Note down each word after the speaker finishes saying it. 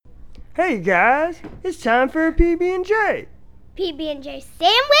Hey guys, it's time for a PB&J. PB&J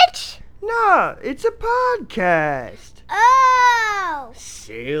sandwich? Nah, it's a podcast. Oh!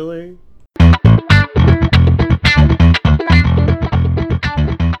 Silly.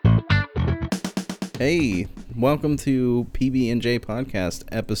 Hey, welcome to PB&J Podcast,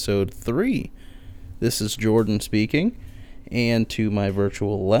 Episode 3. This is Jordan speaking, and to my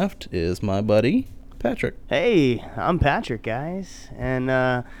virtual left is my buddy, Patrick. Hey, I'm Patrick, guys.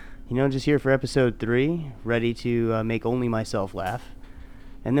 And, just here for episode 3, ready to make only myself laugh.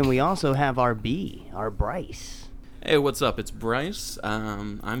 And then we also have our Bryce. Hey, what's up? It's Bryce.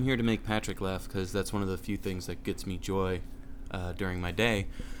 I'm here to make Patrick laugh because that's one of the few things that gets me joy during my day.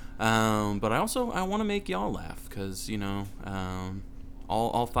 But I want to make y'all laugh because,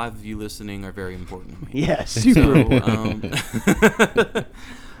 all 5 of you listening are very important to me. Yeah, super important.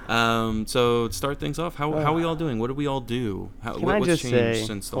 So to start things off, how are we all doing? What do we all do? What's changed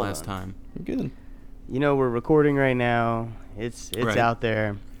since the last time? Good. We're recording right now. It's Right. out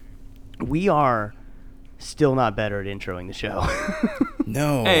there. We are still not better at introing the show.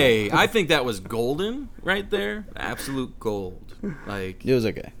 No. Hey, I think that was golden right there. Absolute gold. Like, It was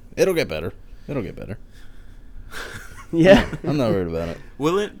okay. It'll get better. Yeah. I'm not worried about it.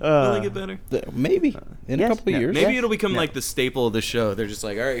 will it get better? Maybe. In yes, a couple no, of years. Maybe Yes. it'll become No. like the staple of the show. They're just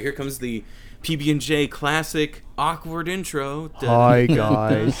like, all right, here comes the PB&J classic awkward intro. Hi,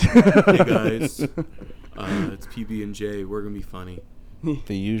 guys. Hey guys, it's PB&J. We're gonna be funny.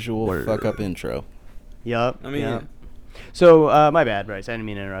 The usual fuck-up intro. Yup. I mean, yup. So, my bad, Bryce. I didn't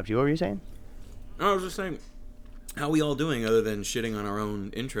mean to interrupt you. What were you saying? I was just saying, how we all doing other than shitting on our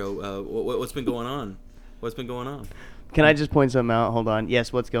own intro? What's been going on? What's been going on? Can I just point something out? Hold on.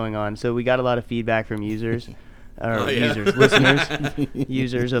 Yes, what's going on? So we got a lot of feedback from users, listeners,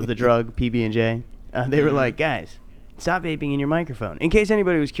 users of the drug PB&J. They were like, guys, stop vaping in your microphone. In case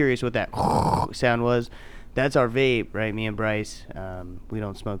anybody was curious what that sound was, that's our vape, right? Me and Bryce, we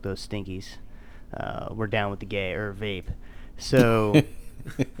don't smoke those stinkies. We're down with the vape. So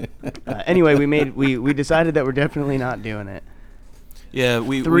anyway, we decided that we're definitely not doing it. Yeah,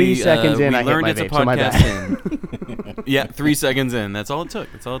 we 3 seconds in, we I hit learned my it's vape, a so my podcast in. Yeah, 3 seconds in. That's all it took.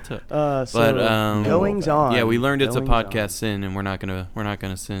 Goings on. Yeah, we learned it's a Goings podcast sin, and we're not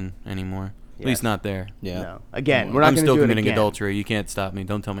gonna sin anymore. At least Yes. not there. Yeah. No. Again, we're not I'm going to still do it committing again. adultery. You can't stop me.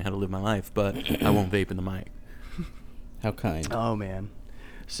 Don't tell me how to live my life, but I won't vape in the mic. How kind. Oh man.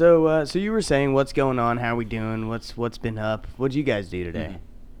 So you were saying what's going on? How we doing? What's been up? What'd you guys do today?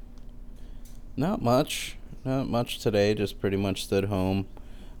 Not much today. Just pretty much stood home.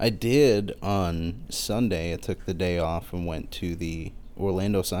 I did on Sunday. I took the day off and went to the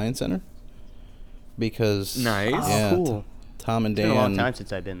Orlando Science Center because Nice. Oh, yeah, cool. Tom and It's Dan. been a long time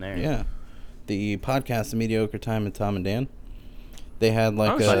since I've been there. Yeah, the podcast, The Mediocre Time with Tom and Dan. They had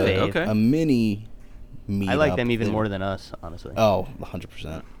like Oh, shit. Okay. a mini meetup. I like them even there. more than us, honestly. Oh,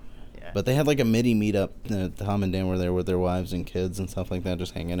 100%. Yeah. But they had like a mini meetup. Tom and Dan were there with their wives and kids and stuff like that,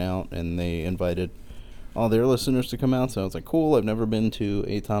 just hanging out, and they invited all their listeners to come out. So I was like, cool. I've never been to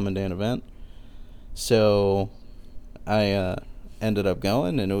a Tom and Dan event, so I ended up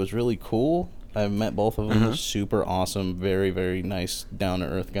going, and it was really cool. I met both of them. Super awesome, very very nice, down to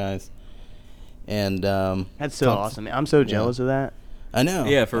earth guys. And That's so awesome. I'm so jealous of that. I know.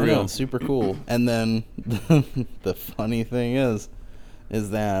 Yeah, for I know, real. it's super cool. And then the funny thing is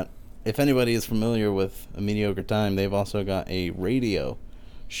that if anybody is familiar with A Mediocre Time, they've also got a radio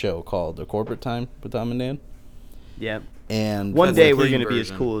show called The Corporate Time with Tom and Dan. Yep. And One That's day the we're clean going to be as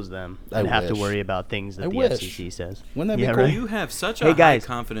version. cool as them I and have to wish. worry about things that I the wish. FCC says. Wouldn't that be Yeah, cool? right? You have such a Hey, high guys,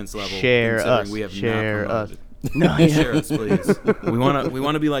 confidence level. share considering us. we have Share not us. promoted. No, yeah. Share us, please. We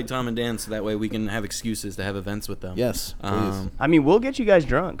want to be like Tom and Dan, so that way we can have excuses to have events with them. Yes, please. I mean, we'll get you guys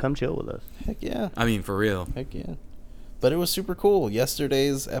drunk. Come chill with us. Heck yeah. I mean, for real. Heck yeah. But it was super cool.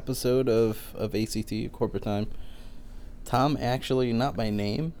 Yesterday's episode of ACT, Corporate Time, Tom actually, not by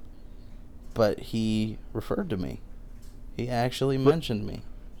name, but he referred to me. He actually mentioned me.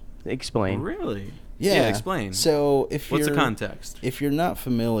 Explain. Really? Yeah. Explain. So if What's you're the context? if you're not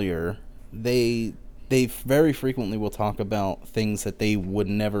familiar, they very frequently will talk about things that they would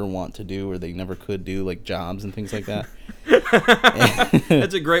never want to do or they never could do, like jobs and things like that.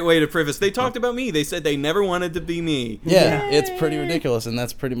 That's a great way to preface. They talked about me. They said they never wanted to be me. Yeah, it's pretty ridiculous, and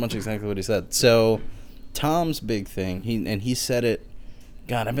that's pretty much exactly what he said. So Tom's big thing, he said it,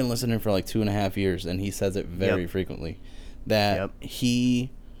 God, I've been listening for like 2.5 years, and he says it very frequently, that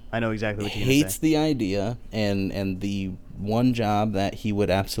he I know exactly what you're going to hates say. the idea, and the one job that he would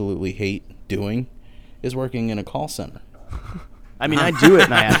absolutely hate doing is working in a call center. I mean, I do it,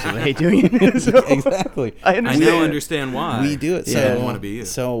 and I absolutely hate doing it. So Exactly. I I understand. now understand why. We do it. I So didn't want to be you.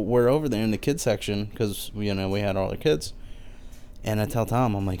 So we're over there in the kids section because we had all the kids, and I tell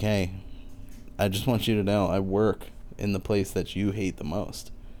Tom, I'm like, hey, I just want you to know I work in the place that you hate the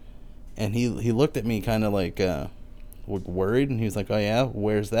most. And he looked at me kind of like worried, and he was like, oh yeah,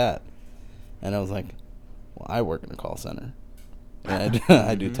 where's that? And I was like, well, I work in a call center, and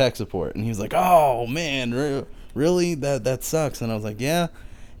I do tech support. And he was like, oh man, really? That sucks. And I was like, yeah.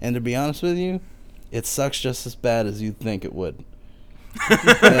 And to be honest with you, it sucks just as bad as you'd think it would.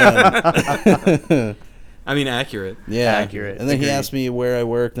 And- I mean, accurate. yeah, Accurate. And then he Agreed. asked me where I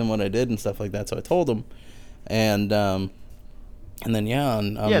worked and what I did and stuff like that. So I told him, and then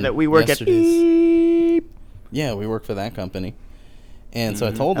that we work at yesterday's- beep. Yeah, we work for that company. And so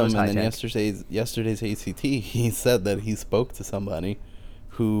I told That him, was and then high-tech. yesterday's ACT, he said that he spoke to somebody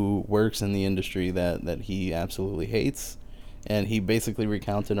who works in the industry that he absolutely hates, and he basically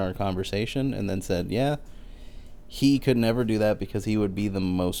recounted our conversation and then said, yeah, he could never do that because he would be the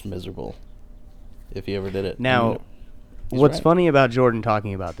most miserable if he ever did it. Now, he's what's right. funny about Jordan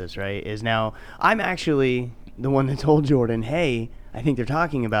talking about this, right, is now I'm actually the one that told Jordan, hey, I think they're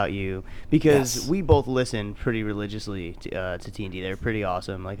talking about you, because Yes. we both listen pretty religiously to T&D. They're pretty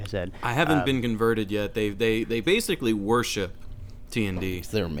awesome, like I said. I haven't been converted yet. They basically worship T&D.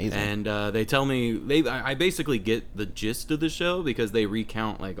 They're amazing. And they tell me I basically get the gist of the show because they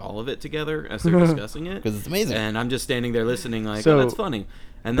recount like all of it together as they're discussing it. 'Cause it's amazing. And I'm just standing there listening like, So- oh, that's funny.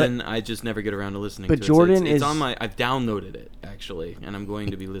 And then I just never get around to listening but to Jordan it. It's is- on my I've downloaded it actually, and I'm going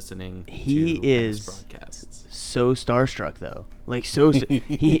to be listening He to is past broadcasts. so starstruck, though. Like,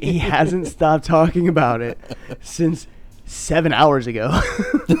 he hasn't stopped talking about it since 7 hours ago.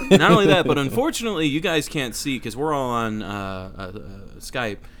 Not only that, but unfortunately, you guys can't see because we're all on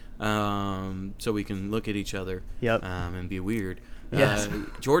Skype, so we can look at each other. Yep. And be weird. Yes.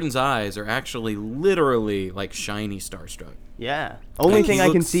 Jordan's eyes are actually literally like shiny starstruck. Yeah. Only Like, thing he I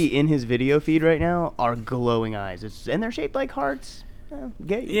can looks- see in his video feed right now are glowing eyes. And they're shaped like hearts.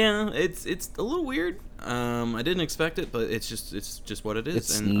 Gay. Yeah, it's a little weird. I didn't expect it, but it's just what it is.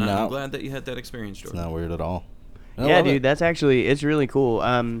 It's and I'm not- glad that you had that experience, It's Jordan. not weird at all. I Yeah, love dude, it. that's actually, it's really cool.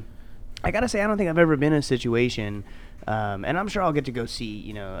 I gotta say, I don't think I've ever been in a situation, and I'm sure I'll get to go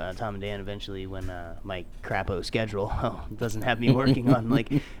see, Tom and Dan eventually when my crapo schedule doesn't have me working on like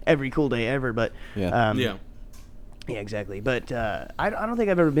every cool day ever. But Yeah. Yeah. yeah, exactly. But I don't think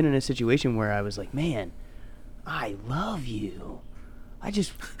I've ever been in a situation where I was like, man, I love you.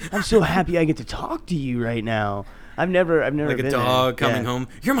 I'm so happy I get to talk to you right now. I've never Like been a there. dog coming Yeah. home.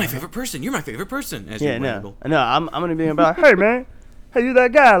 You're my favorite person. You're my favorite person. As Yeah, you no, waggle. no. I'm gonna be about, hey man, hey, you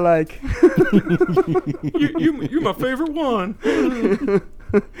that guy like? You're my favorite one.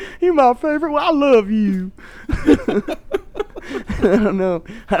 You're my favorite. Well, I love you. I don't know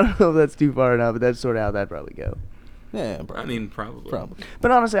if that's too far enough, but that's sort of how that'd probably go. Yeah, probably. I mean, probably. Probably.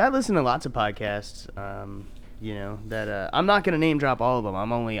 But honestly, I listen to lots of podcasts. That I'm not gonna name drop all of them.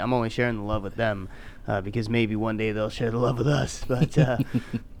 I'm only sharing the love with them, because maybe one day they'll share the love with us. But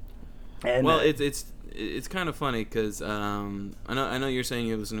and Well, it's kind of funny because I know you're saying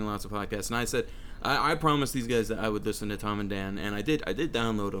you're listening to lots of podcasts, and I said I promised these guys that I would listen to Tom and Dan, and I did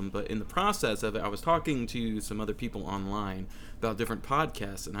download them. But in the process of it, I was talking to some other people online about different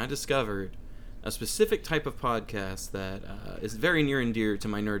podcasts, and I discovered a specific type of podcast that is very near and dear to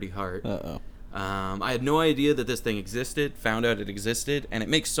my nerdy heart. Uh-oh. I had no idea that this thing existed. Found out it existed, and it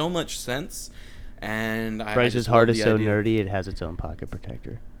makes so much sense. And I Bryce's just heart love is the so idea. nerdy it has its own pocket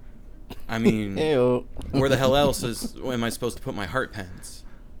protector. I mean, Ew. where the hell else am I supposed to put my heart pens?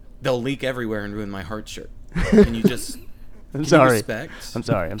 They'll leak everywhere and ruin my heart shirt. Can you just? I'm can you sorry. respect? I'm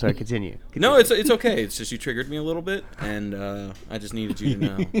sorry. Continue. No, it's okay. It's just you triggered me a little bit, and I just needed you to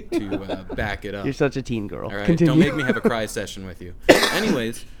know to back it up. You're such a teen girl. All right, Continue. don't make me have a cry session with you.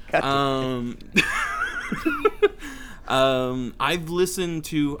 Anyways,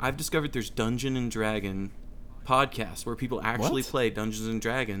 I've discovered there's Dungeon and Dragon podcasts where people actually What? play Dungeons and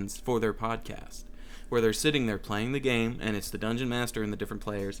Dragons for their podcast, where they're sitting there playing the game, and it's the dungeon master and the different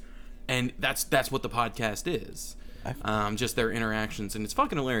players, and that's what the podcast is. Just their interactions, and it's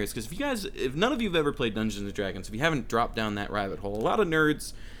fucking hilarious because if none of you have ever played Dungeons and Dragons, if you haven't dropped down that rabbit hole, a lot of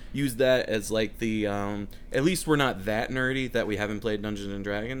nerds use that as like the at least we're not that nerdy that we haven't played Dungeons and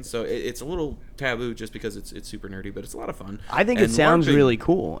Dragons, so it's a little taboo just because it's super nerdy, but it's a lot of fun. I think And it sounds LARPing- really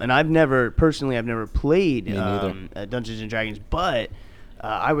cool, and I've never played Me neither. Dungeons and Dragons, but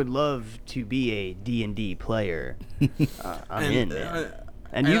I would love to be a D&D player. I'm And, in, man. and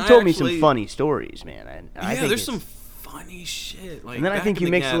And you've I told me actually- some funny stories, man. I Yeah, think there's it's- some funny shit. Like, And then I back think in you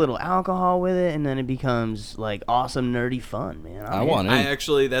the mix a gap- little alcohol with it, and then it becomes like awesome, nerdy fun, man. I I'm want in. it. I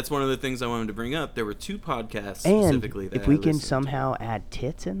actually, that's one of the things I wanted to bring up. There were 2 podcasts And specifically that if we I can listened to. somehow add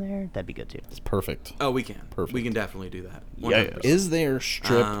tits in there, that'd be good too. It's perfect. Oh, we can. Perfect. We can definitely do that. Yeah. 100%. Is there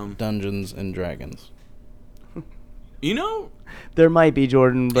strip Dungeons and Dragons? You know, There might be,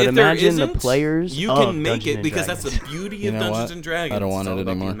 Jordan, but if there imagine the isn't, players. you of can make Dungeons it and because Dragons. that's the beauty You of know Dungeons what? and Dragons. I don't want It's all it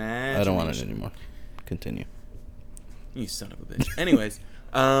about the anymore. I don't want it imagination. anymore. Continue. You son of a bitch. Anyways,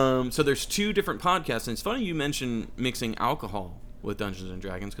 so there's 2 different podcasts, and it's funny you mention mixing alcohol with Dungeons and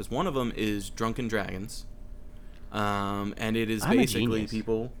Dragons because one of them is Drunken Dragons, and it is I'm a basically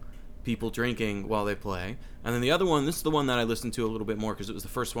genius. people drinking while they play. And then the other one, this is the one that I listened to a little bit more because it was the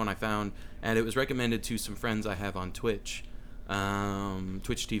first one I found, and it was recommended to some friends I have on Twitch,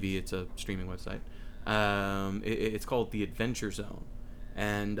 Twitch TV. It's a streaming website. It's called The Adventure Zone.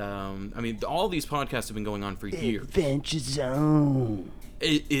 And, I mean, all these podcasts have been going on for years. Adventure Zone.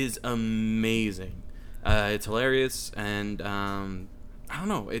 It is amazing. It's hilarious, and I don't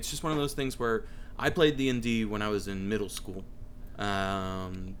know. It's just one of those things where I played D&D when I was in middle school,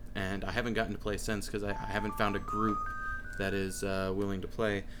 and I haven't gotten to play since because I haven't found a group that is willing to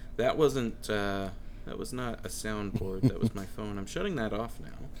play. That wasn't. That was not a soundboard. That was my phone. I'm shutting that off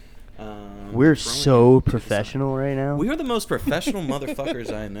now. We're throwing so it to the side. professional right now. We are the most professional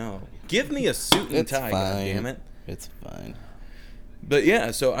motherfuckers I know. Give me a suit and It's tie, fine. goddammit. It's fine. But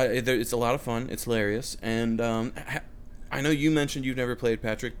yeah, so it's a lot of fun. It's hilarious, and I know you mentioned you've never played,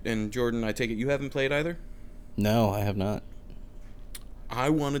 Patrick, and Jordan. I take it you haven't played either. No, I have not. I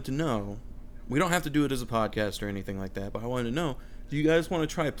wanted to know. We don't have to do it as a podcast or anything like that, but I wanted to know. Do you guys want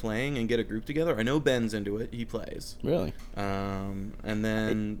to try playing and get a group together? I know Ben's into it. He plays. Really? And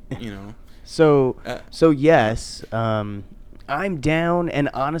then So, Uh, so yes, I'm down, and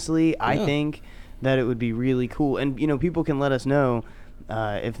honestly, I Yeah. think that it would be really cool. And people can let us know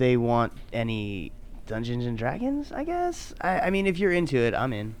if they want any Dungeons and Dragons. I guess. I mean, if you're into it,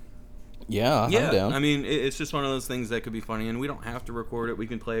 I'm in. Yeah, I'm down. I mean, it's just one of those things that could be funny, and we don't have to record it. We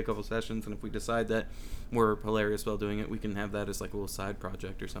can play a couple sessions, and if we decide that we're hilarious while doing it, we can have that as like a little side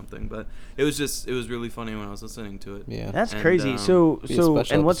project or something. But it was really funny when I was listening to it. Yeah. That's And, crazy. be a So, special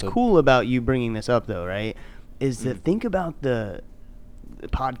and what's episode. cool about you bringing this up, though, right, is that think about the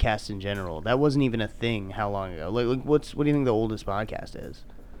podcast in general. That wasn't even a thing how long ago? Like what do you think the oldest podcast is?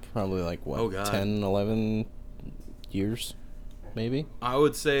 Probably like, what, Oh, God. 10, 11 years, maybe? I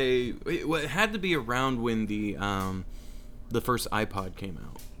would say it had to be around when the first iPod came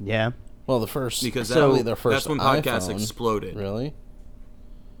out, Yeah. Well, the first, because probably the first that's when podcasts iPhone. exploded. Really?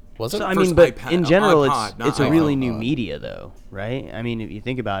 Was it? So I First mean, but iPad- in general, iPod, not it's a really iPhone. new media, though, right? I mean, if you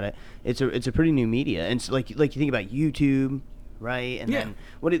think about it, it's a pretty new media, and so like you think about YouTube, right? And Yeah. then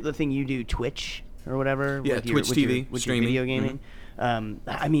what is the thing you do, Twitch or whatever? Yeah, with Twitch with TV, with streaming. your video gaming.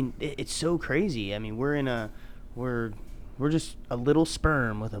 I mean, it's so crazy. I mean, we're just a little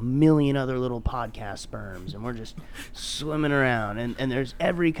sperm with a million other little podcast sperms, and we're just swimming around. And there's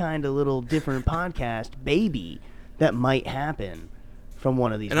every kind of little different podcast baby that might happen from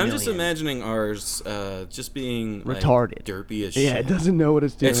one of these. And I'm just million. imagining ours just being like, Retarded. derpy as Yeah, shit. it doesn't know what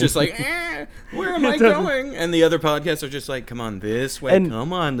it's doing. It's just like, where am I It doesn't- going? And the other podcasts are just like, come on this way, And-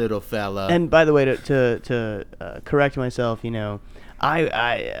 come on, little fella. And by the way, to correct myself, I'm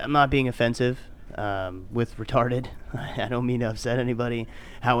not being offensive with retarded. I don't mean to upset anybody.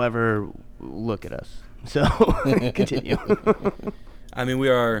 However, look at us. So continue. I mean,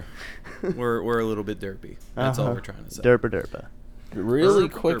 we're a little bit derpy. That's all Uh-huh. we're trying to say. Derpa derpa. Really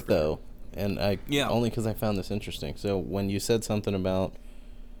Derp, quick derp. though, and Yeah. only because I found this interesting. So when you said something about,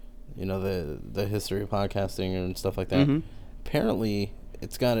 the history of podcasting and stuff like that, Mhm. apparently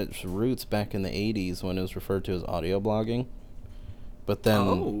it's got its roots back in the '80s when it was referred to as audio blogging. But then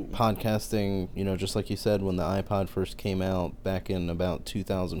Oh. podcasting, just like you said, when the iPod first came out back in about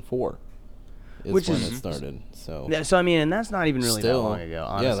 2004, is Which when is- it started. So Yeah, so I mean, and that's not even really Still- that long ago, yeah,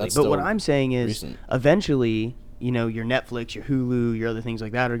 honestly. that's But what still I'm saying is, recent. eventually, your Netflix, your Hulu, your other things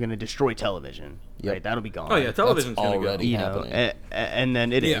like that are going to destroy television. Yep. Right? That'll be gone. Oh yeah, television's gonna go. already- happening. And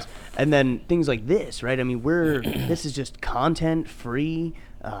then it is, Yeah. and then things like this, right? I mean, this is just content free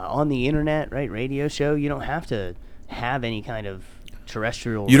on the internet, right? Radio show. You don't have to have any kind of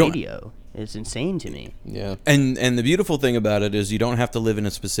terrestrial You don't- radio. It's insane to me. yeah, And the beautiful thing about it is you don't have to live in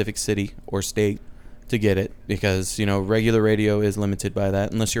a specific city or state to get it because regular radio is limited by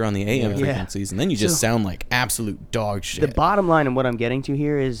that unless you're on the AM Yeah. frequencies, and then you just So- sound like absolute dog shit. The bottom line and what I'm getting to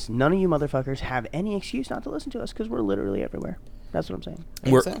here is none of you motherfuckers have any excuse not to listen to us because we're literally everywhere. That's what I'm saying.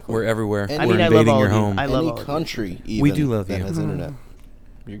 we're Exactly. everywhere. And we're I mean, I love invading all your of you. home. I love all any of you. country even We do love that you. has internet.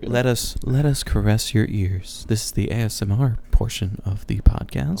 You're good. Let us caress your ears. This is the ASMR portion of the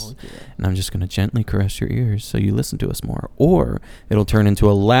podcast. Oh, yeah. And I'm just going to gently caress your ears so you listen to us more. Or it'll turn into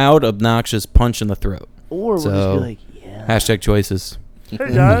a loud, obnoxious punch in the throat. Or we'll So, just be like, yeah. Hashtag choices. Hey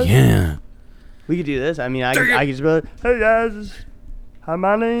guys. Yeah. We could do this. I mean, I could just be like, hey guys, hi,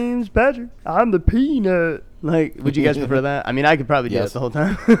 my name's Patrick. I'm the peanut. Like, would you guys prefer that? I mean, I could probably do Yes. it the whole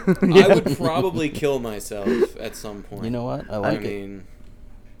time. I would probably kill myself at some point. You know what? I like it.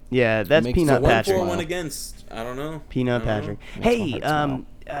 Yeah, that's Makes Peanut it one Patrick. for One for, one against. I don't know. Peanut I don't Patrick. Makes my Hey, heart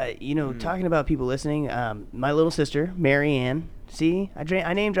smile. talking about people listening, my little sister, Marianne. See,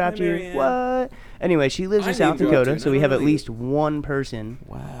 I name dropped Hi, you. Marianne. What? Anyway, she lives I in South name dropped Dakota, you, so we not have at really. least one person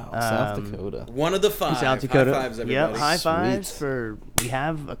Wow, South Um, Dakota. One of the 5. in South Dakota. High fives, everybody. Yep, high fives Sweet. for. We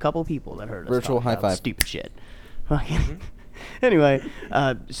have a couple people that heard us. Virtual talk high about five. Stupid shit. Fucking. Anyway,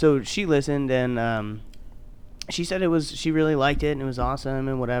 so she listened and she said she really liked it and it was awesome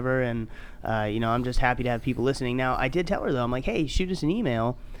and whatever, and I'm just happy to have people listening. Now I did tell her though, I'm like, hey, shoot us an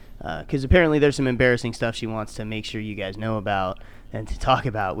email, because apparently there's some embarrassing stuff she wants to make sure you guys know about and to talk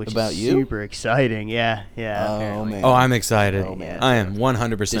about, which About is you? super exciting. Yeah. Oh, apparently. man. Oh, I'm excited. Oh, man. I am Did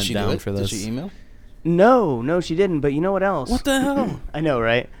 100% she down do it? for this. Did she email? No, she didn't. But you know what else? What the hell? I know,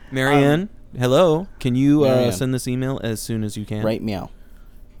 right? Marianne, hello. Can you Marianne. send this email as soon as you can? Right meow.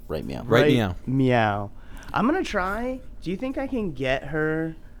 Right meow. Right meow. Meow. I'm gonna try. Do you think I can get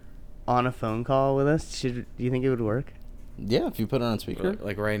her on a phone call with us? Do you think it would work? Yeah, if you put it on speaker.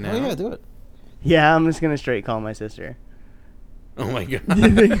 Like right now? Oh, yeah, do it. Yeah, I'm just gonna straight call my sister. Oh my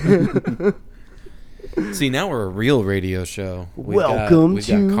god. See, now we're a real radio show. Welcome we've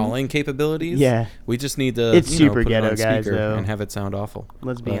to- got calling capabilities. Yeah. We just need to It's super put it ghetto, on guys, speaker though. and have it sound awful.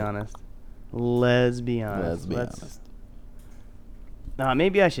 Let's be But- honest. Let's be honest.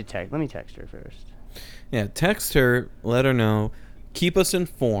 Maybe I should text. Let me text her first. Yeah, text her, let her know, keep us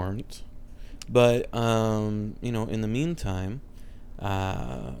informed. But in the meantime,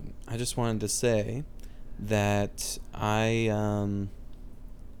 I just wanted to say that I've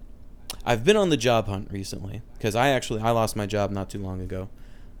been on the job hunt recently because I lost my job not too long ago.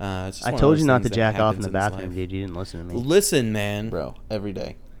 It's just I one of told those you not to things that jack off in happens the this bathroom, life. dude. You didn't listen to me. Listen, man. Bro, every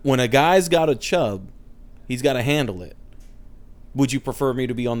day. When a guy's got a chub, he's got to handle it. Would you prefer me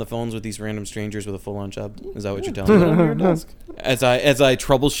to be on the phones with these random strangers with a full-on chub? Is that what you're telling me? On your desk. As I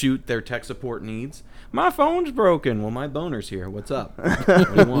troubleshoot their tech support needs. My phone's broken. Well, my boner's here. What's up?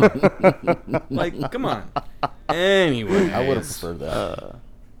 What do you want? Like, come on. Anyway, I would have preferred that.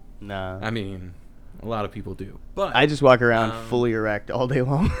 Nah. I mean, a lot of people do, but I just walk around fully erect all day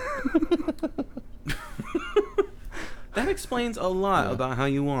long. that explains a lot about how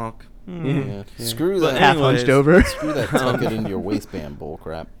you walk. Yeah. Screw But that. Half anyways, hunched over. Screw that tuck it into your waistband bull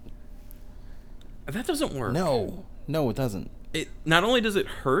crap. That doesn't work. No, it doesn't. It not only does it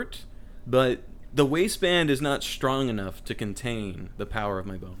hurt, but the waistband is not strong enough to contain the power of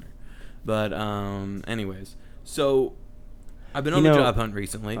my boner. But anyways, so I've been on the job hunt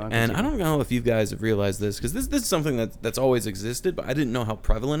recently, and I don't know if you guys have realized this because this is something that's always existed, but I didn't know how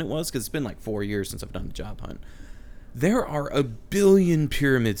prevalent it was because it's been like 4 years since I've done the job hunt. There are a billion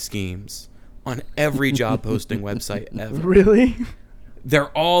pyramid schemes on every job posting website ever. Really? They're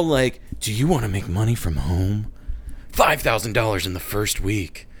all like, do you want to make money from home? $5,000 in the first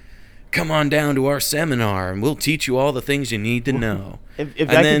week. Come on down to our seminar and we'll teach you all the things you need to know. If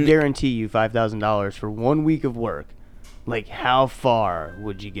And I then- could guarantee you $5,000 for 1 week of work, like how far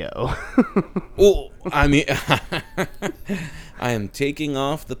would you go? Well, I mean, I am taking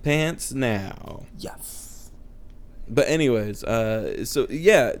off the pants now. Yes. But anyways, so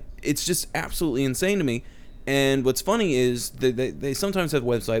yeah, it's just absolutely insane to me. And what's funny is they sometimes have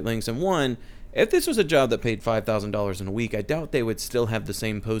website links. And one, if this was a job that paid $5,000 in a week, I doubt they would still have the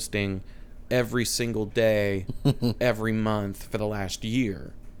same posting every single day, every month for the last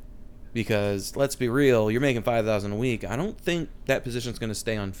year. Because let's be real, you're making $5,000 a week. I don't think that position's going to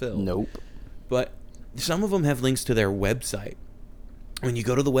stay unfilled. Nope. But some of them have links to their website. When you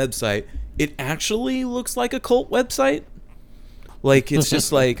go to the website, it actually looks like a cult website. Like, it's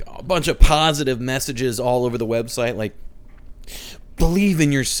just like a bunch of positive messages all over the website. Like, believe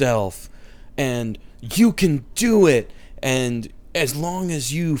in yourself. And you can do it. And as long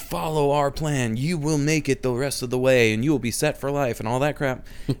as you follow our plan, you will make it the rest of the way. And you will be set for life and all that crap.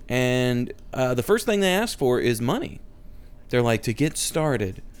 And the first thing they ask for is money. They're like, to get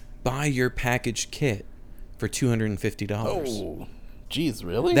started, buy your package kit for $250. Oh, jeez,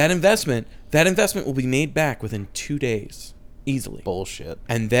 really? That investment will be made back within 2 days, easily. Bullshit.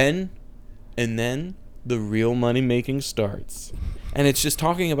 And then the real money making starts. And it's just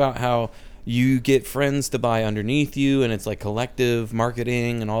talking about how you get friends to buy underneath you, and it's like collective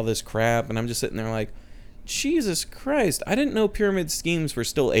marketing and all this crap. And I'm just sitting there like, Jesus Christ, I didn't know pyramid schemes were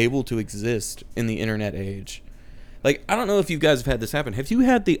still able to exist in the internet age. Like, I don't know if you guys have had this happen. Have you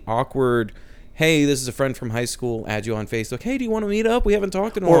had the awkward, hey, this is a friend from high school, add you on Facebook, hey, do you want to meet up? We haven't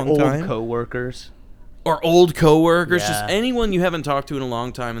talked in a long time. Or old coworkers. Or old coworkers, Yeah. just anyone you haven't talked to in a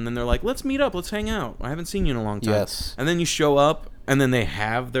long time, and then they're like, let's meet up, let's hang out. I haven't seen you in a long time. Yes. And then you show up, and then they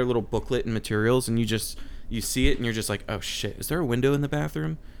have their little booklet and materials, and you see it, and you're just like, oh shit, is there a window in the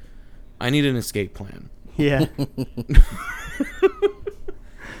bathroom? I need an escape plan. Yeah. Like,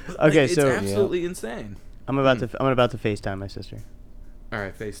 Okay, it's so absolutely insane. I'm about to FaceTime my sister. All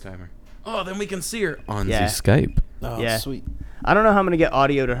right, FaceTimer. Oh, then we can see her on Yeah. the Skype. Oh, Yeah. sweet. I don't know how I'm gonna get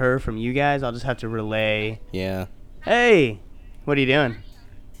audio to her from you guys. I'll just have to relay. Yeah. Hey, what are you doing?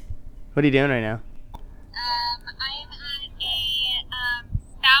 What are you doing right now? I'm at a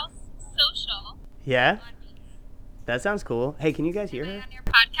spouse social. Yeah, that sounds cool. Hey, can you guys hear Am I her? on your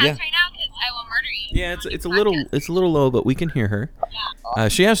podcast Yeah. right now? Because I will murder you. Yeah, it's a little low, but we can hear her.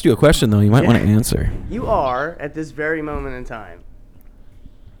 She asked you a question though. You might want to answer. You are at this very moment in time.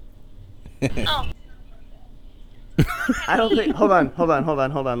 Oh, I don't think. Hold on.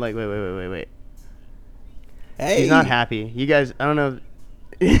 Like, wait. Hey. He's not happy. You guys, I don't know.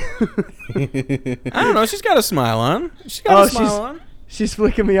 I don't know. She's got a smile on. She's got Oh, a smile on. She's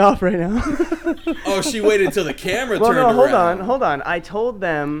flicking me off right now. Oh, she waited till the camera Well, turned no, around. hold on. I told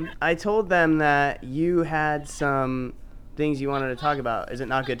them that you had some things you wanted to talk about. Is it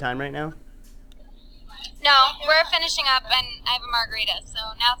not good time right now? no, we're finishing up and I have a margarita, so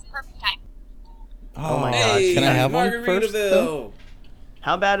now it's the perfect time. Oh my Hey, gosh. Can I have one first, though? Margaritaville.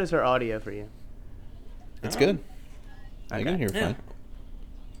 How bad is her audio for you? It's good. I Okay. can hear Yeah. fine.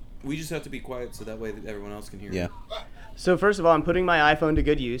 We just have to be quiet so that way everyone else can hear. Yeah. So first of all, I'm putting my iPhone to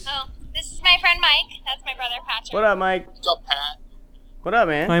good use. Oh, this is my friend Mike. That's my brother Patrick. What up, Mike? What's up, Pat? What up,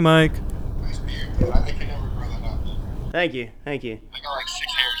 man? Hi, Mike. Nice beard. I can never grow that up. Thank you. I got like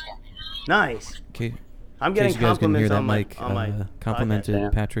 6 hairs down here. Nice. Okay. I'm In getting case you guys can hear compliments that, on my Mike on my complimented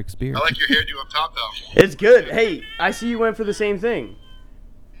podcast. Patrick's beard. I like your hairdo up top, though. It's good. Hey, I see you went for the same thing.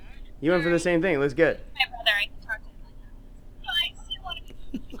 You went for the same thing. It looks good. My brother, I can talk to him.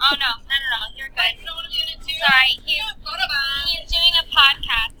 Oh, no, you're good. Sorry, he's doing a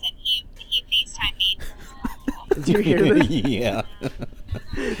podcast and he FaceTimed me. Did you hear this? Yeah.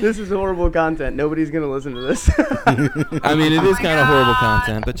 This is horrible content. Nobody's gonna listen to this. I mean, it is kind of horrible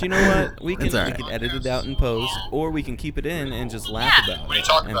content, but you know what? We can It's all right. edit it out in post, or we can keep it in and just laugh Yeah. about What are you it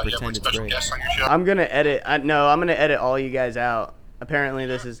talking and about? You have like pretend it's special great. guests on your show? I'm gonna edit. I'm gonna edit all you guys out. Apparently,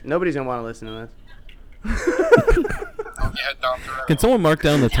 nobody's gonna want to listen to this. Oh, you head down to Can someone mark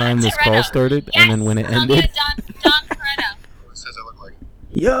down the time this call started and then when it I'll do ended? it, Don Toretto. It says I look like.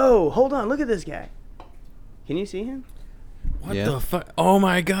 Yo, hold on. Look at this guy. Can you see him? What Yeah. the fuck? Oh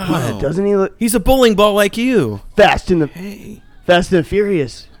my god. Doesn't he look He's a bowling ball like you. Fast and Hey.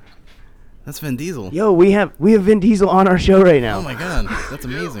 Furious? That's Vin Diesel. Yo, we have Vin Diesel on our show right now. Oh my god. That's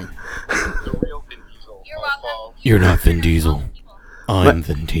amazing. The real Vin Diesel. You're welcome. You're not Vin Diesel. I'm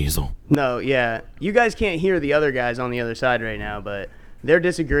Vin Diesel. No, yeah. You guys can't hear the other guys on the other side right now, but they're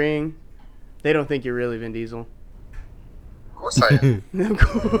disagreeing. They don't think you're really Vin Diesel. Of course I am.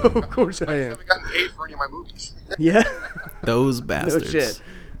 Of course I I am. haven't gotten paid for any of my movies. Yeah. Those No bastards. shit.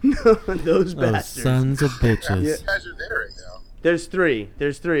 No, those Oh, bastards. sons of You bitches. guys are there right now. There's three.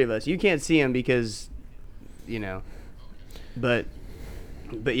 There's three of us. You can't see them because, you know. But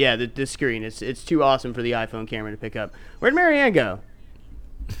yeah, the screen. It's too awesome for the iPhone camera to pick up. Where'd Marianne go?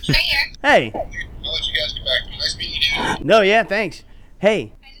 Right here. Hey. I'll let you guys get back. Nice meeting you. No, yeah, thanks.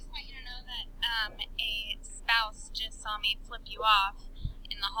 Hey. I just want you to know that a spouse just saw me flip you off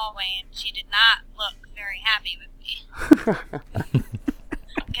in the hallway, and she did not look very happy with me.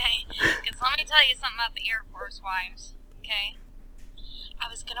 Okay? Because let me tell you something about the Air Force wives. Okay? I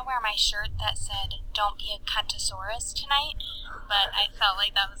was gonna wear my shirt that said, "Don't be a cuntosaurus" tonight, but I felt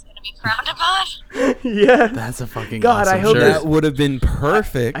like that was gonna be frowned upon. Yeah. That's a fucking God, I awesome hope shirt. That would have been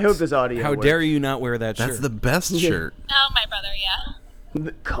perfect. I hope this audio How works. dare you not wear that That's shirt? the best shirt. Oh, my brother, yeah.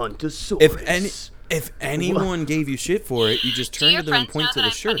 The Cuntosaurus. If anyone gave you shit for it, you just Do turn your to them and friends know point to that the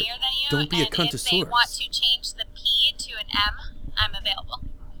I'm shirt. funnier than you? Don't be a And if they want cuntosaurus. to change the P to an M, I'm available.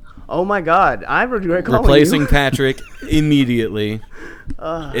 Oh my God, I regret calling Replacing you. Patrick immediately.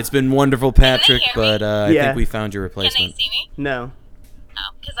 It's been wonderful, Patrick, hear me? but I Yeah. think we found your Can they replacement. see me? No,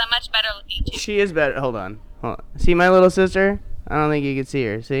 Oh, because I'm much better looking too. she is better. Hold on. See my little sister? I don't think you can see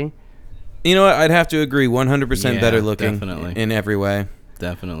her. See? You know what? I'd have to agree. 100% Yeah, better looking definitely. in every way.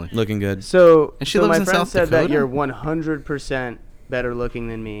 Definitely. Looking good. So, And she so lives my in friend South said that Dakota? you're 100% better looking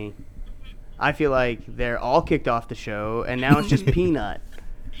than me. I feel like they're all kicked off the show, and now it's just Peanut.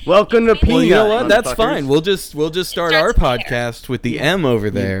 Welcome to Peanut. Well, you know what? That's motherfuckers. fine. We'll just start our podcast with the M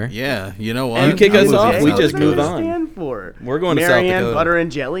over there. Yeah, you know what? You kick us off, MJ? we What just does move that on. stand for? We're going to South Marianne Dakota. Butter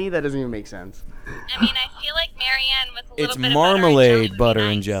and Jelly? That doesn't even make sense. I mean, I feel like Marianne with a little It's bit marmalade, of butter,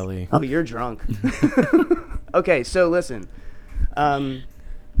 and and jelly. jelly. Oh, you're drunk. Okay, so listen. On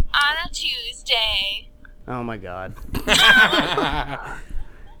a Tuesday. Oh my God.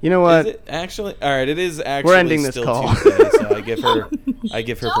 You know what? Is it actually? All right, it is actually. We're ending this still call. Tuesday, so I give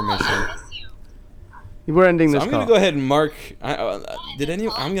her Don't permission. I miss you. We're ending So this I'm call. gonna go ahead and mark. I'm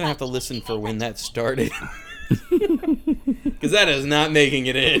gonna have to listen for when that started, because that is not making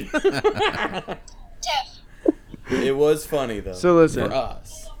it in. Tiff, It was funny though. So listen. for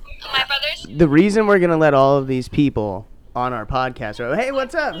us. my brother's. The reason we're gonna let all of these people on our podcast are, hey,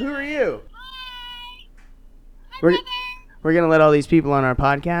 what's up? Who are you? Hi. Hi, We're, brother. we're gonna let all these people on our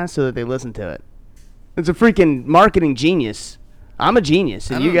podcast so that they listen to it. It's a freaking marketing genius. I'm a genius,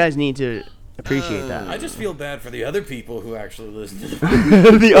 and you guys need to appreciate I that. just feel bad for the other people who actually listen.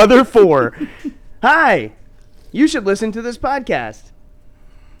 The other 4. Hi, you should listen to this podcast.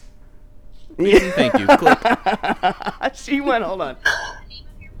 Thank you. Click. She went. Hold on. The name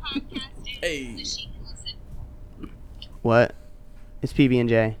of your podcast is Hey. so she can listen. What? It's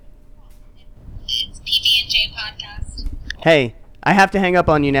PB&J. It's PB&J podcast. Hey, I have to hang up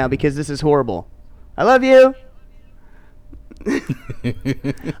on you now because this is horrible. I love you.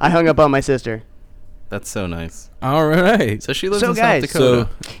 I hung up on my sister. That's so nice. All right. So she lives So in guys, South Dakota.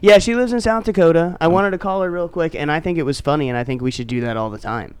 Yeah, she lives in South Dakota. I wanted to call her real quick, and I think it was funny, and I think we should do that all the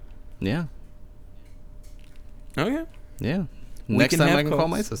time. Yeah. Oh yeah. Yeah. We Next can time have I can call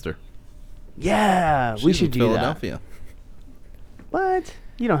calls. my sister. Yeah, we She's should in do Philadelphia. that. What?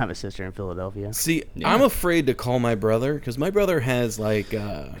 You don't have a sister in Philadelphia. See, Yeah. I'm afraid to call my brother because my brother has like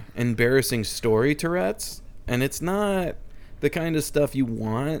embarrassing story Tourette's, and it's not the kind of stuff you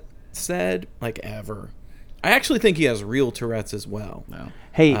want said like ever. I actually think he has real Tourette's as well. No.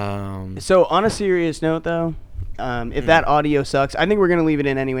 Hey, Um, so on a serious note, though, if that audio sucks, I think we're gonna leave it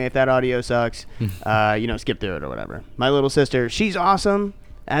in anyway. If that audio sucks, skip through it or whatever. My little sister, she's awesome,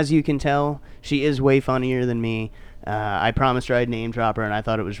 as you can tell. She is way funnier than me. I promised her I'd name drop her, and I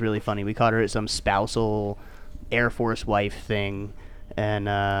thought it was really funny. We caught her at some spousal Air Force wife thing, and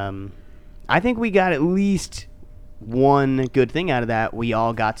I think we got at least one good thing out of that. We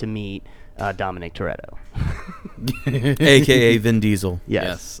all got to meet Dominic Toretto. AKA Vin Diesel.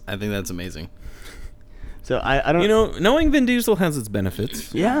 Yes. I think that's amazing. So I don't. You know, knowing Vin Diesel has its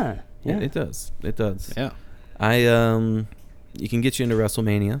benefits. Yeah. Yeah. It does. It does. Yeah. You can get you into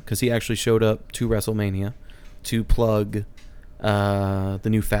WrestleMania because he actually showed up to WrestleMania to plug the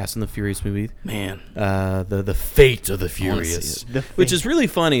new Fast and the Furious movie. Man. The Fate of the I wanna see Furious, it. The which Fate. is really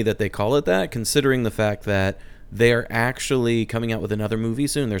funny that they call it that, considering the fact that they are actually coming out with another movie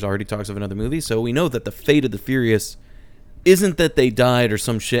soon. There's already talks of another movie, so we know that the Fate of the Furious isn't that they died or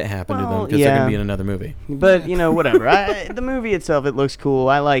some shit happened to them Well, because they're yeah. gonna be in another movie. But whatever. The movie itself, it looks cool.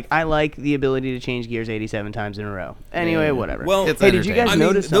 I like the ability to change gears 87 times in a row. Anyway, Yeah. whatever. Well, It's hey, did you guys entertaining. I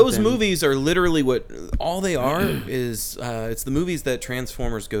mean, notice those something? movies are literally what all they are is. It's the movies that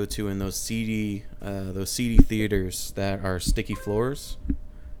Transformers go to in those seedy theaters that are sticky floors,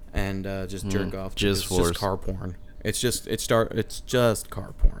 and just jerk off. jizz It's floors. just car porn. It's just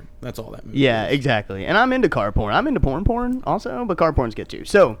car porn. That's all that movie. Yeah, is. exactly. And I'm into car porn. I'm into porn also, but car porn's good too.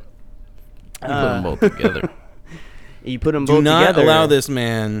 So You put them both together. you put them Do both not together. allow this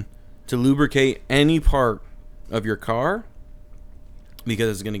man to lubricate any part of your car because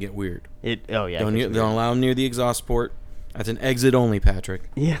it's going to get weird. Oh yeah. Don't it gets don't allow him near the exhaust port. That's an exit only, Patrick.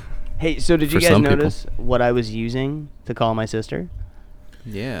 weird. Yeah. Hey, so did you For guys some people. notice what I was using to call my sister?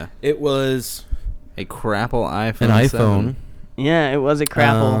 Yeah. It was A Crapple iPhone. an 7. iPhone. Yeah, it was a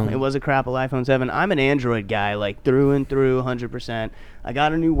Crapple. Um, It was a Crapple iPhone 7. I'm an Android guy, like through and through, 100%. I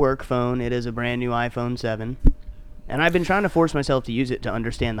got a new work phone. It is a brand new iPhone 7. And I've been trying to force myself to use it to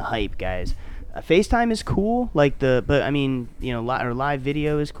understand the hype, guys. FaceTime is cool, but I mean, live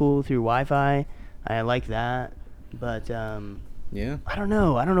video is cool through Wi-Fi. I like that. But Yeah. I don't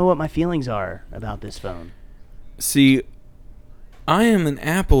know. I don't know what my feelings are about this phone. See, I am an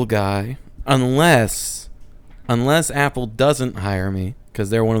Apple guy unless Apple doesn't hire me because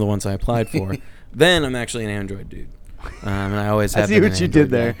they're one of the ones I applied for. Then I'm actually an Android dude. And I always have I see been what an you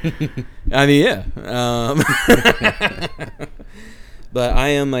did Android there. guy. I mean, yeah. But I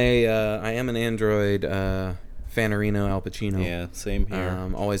am an Android Fanarino Al Pacino. Yeah, same here.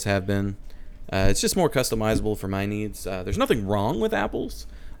 Always have been. It's just more customizable for my needs. There's nothing wrong with Apples,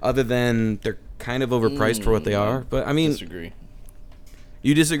 other than they're kind of overpriced for what they are. But I mean, Disagree.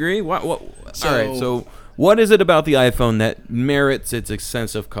 You disagree? What? All right. So- So, what is it about the iPhone that merits its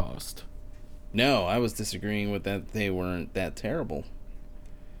excessive cost? No, I was disagreeing with that. They weren't that terrible.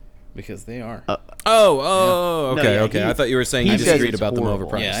 Because they are. Okay, No, yeah, okay. I thought you were saying he you says disagreed it's about them horrible.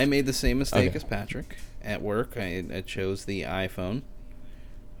 overpriced. Yeah, I made the same mistake Okay. as Patrick at work. I chose the iPhone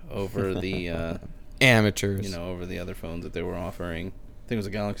over the Amateurs. over the other phones that they were offering. I think it was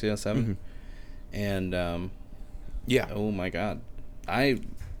a Galaxy S7. And Yeah. oh my god, I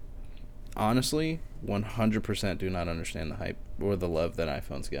honestly 100% do not understand the hype or the love that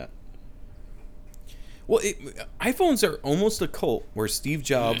iPhones got. Well, iPhones are almost a cult where Steve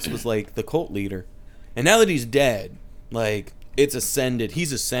Jobs was like the cult leader. And now that he's dead, like, it's ascended.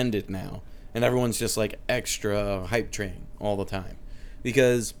 He's ascended now. And everyone's just like extra hype train all the time.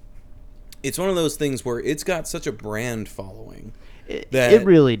 Because it's one of those things where it's got such a brand following. that- It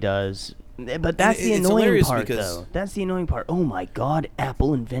really does. But that's the it's annoying hilarious part, because- though. That's the annoying part. Oh my God,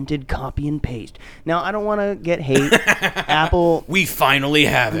 Apple invented copy and paste. Now I don't want to get hate. Apple, We finally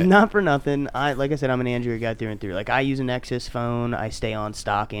have it. not for nothing. Like I said, I'm an Android guy through and through. Like I use a Nexus phone. I stay on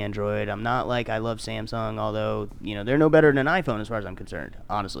stock Android. I'm not like I love Samsung, although they're no better than an iPhone as far as I'm concerned.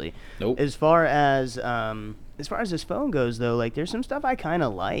 Honestly. Nope. As far as this phone goes, though, like there's some stuff I kind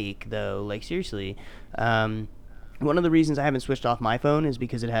of like, though. Like seriously. One of the reasons I haven't switched off my phone is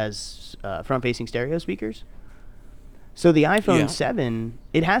because it has front-facing stereo speakers. So the iPhone Yeah. 7,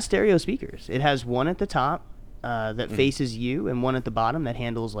 it has stereo speakers. It has one at the top that faces you and one at the bottom that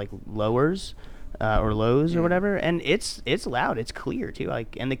handles like lowers or lows or whatever. And it's loud. It's clear too.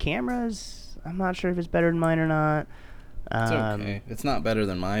 Like, and the cameras, I'm not sure if it's better than mine or not. It's okay. It's not better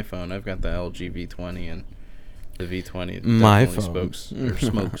than my phone. I've got the LG V20 and the V20 My definitely phone.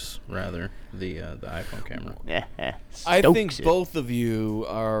 smokes rather the iPhone camera. I think Stokes it. both of you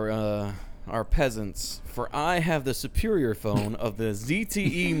are peasants, for I have the superior phone of the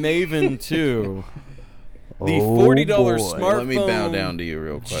ZTE Maven 2. The Oh, $40 boy. smartphone Let me bow down to you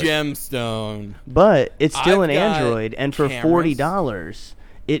real quick. gemstone. But it's still I've an got Android, and for cameras. $40,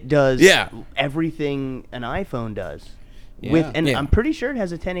 it does Yeah. everything an iPhone does. Yeah. And Yeah. I'm pretty sure it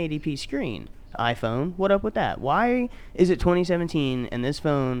has a 1080p screen. iPhone, what up with that? Why is it 2017 and this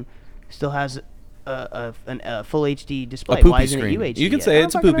phone still has a full HD display? A poopy Why isn't screen. it UHD? You can yet? say I don't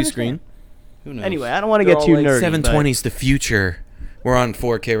it's a fucking poopy understand. screen. Who knows? Anyway, I don't want to get too nerdy. 720's the future. We're on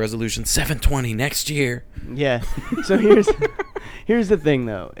 4K resolution. 720 next year. But yeah. So here's the thing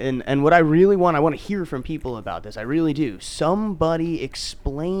though, and what I want to hear from people about this. I really do. Somebody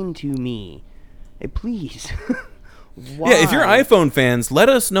explain to me, please. Why? Yeah, if you're iPhone fans, let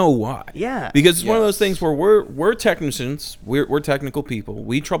us know why. Yeah. Because it's one of Yes. those things where we're technicians, we're technical people.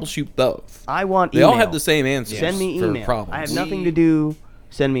 We troubleshoot both. I want They email. all have the same answers. Send me for email. problems. I have nothing to do.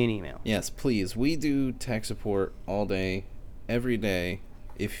 Send me an email. Yes, please. We do tech support all day, every day.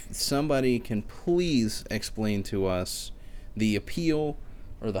 If somebody can please explain to us the appeal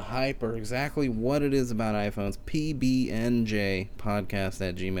or the hype or exactly what it is about iPhones,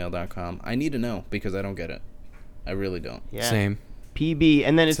 pbnjpodcast@gmail.com. I need to know because I don't get it. I really don't. Yeah. Same. PB,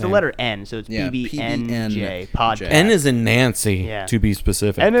 and then it's Same. the letter N, so it's Yeah, PBNJ PBNJ. podcast. N is in Nancy, Yeah. to be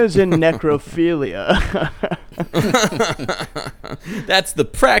specific. N is in necrophilia. That's the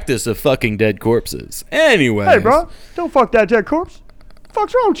practice of fucking dead corpses. Anyway. Hey, bro, don't fuck that dead corpse.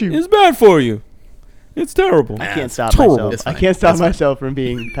 Fuck's wrong with you? It's bad for you. It's terrible. I can't stop terrible. myself. It's I fine. can't stop It's fine. myself from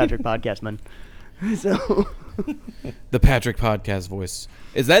being Patrick Podcastman. So The Patrick Podcast voice.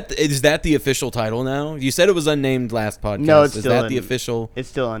 Is that the official title now? You said it was unnamed last podcast. No, it's Is still that the un- official? it's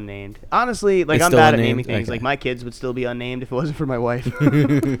still unnamed. Honestly, like It's I'm still bad at unnamed? naming things. Okay. Like my kids would still be unnamed if it wasn't for my wife.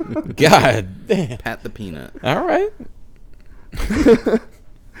 God damn. Pat the peanut. All right.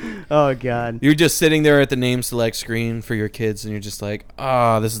 Oh God. You're just sitting there at the name select screen for your kids, and you're just like,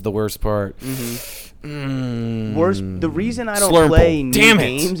 this is the worst part. Worst. The reason I don't Slurple. play new Damn it.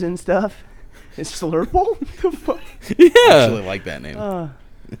 games and stuff is Slurple. The fuck? I Yeah. actually like that name. Oh,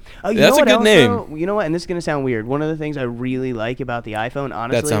 you That's know a what good else, name. though? You know what? And this is gonna sound weird. One of the things I really like about the iPhone,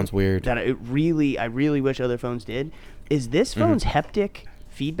 honestly, That sounds weird. That I really wish other phones did, is this Mm-hmm. phone's haptic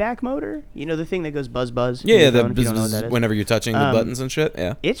feedback motor. You know, the thing that goes buzz buzz. Yeah, in the your phone, if you don't know what that is. whenever you're touching the buttons and shit.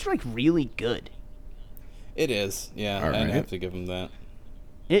 Yeah. It's like really good. It is. Yeah, All I'd right. have to give him that.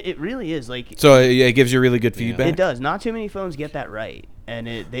 It really is like. So it gives you really good feedback. It does. Not too many phones get that right, and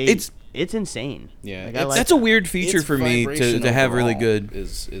It's- it's insane. Yeah, Like, I it's- like That's a weird feature Its for me vibration to have really overall good.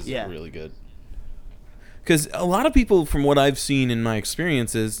 is Yeah. really good. Because a lot of people, from what I've seen in my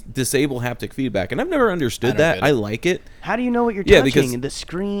experiences, disable haptic feedback, and I've never understood that. get it. I like it. How do you know what you're Yeah, touching? because- The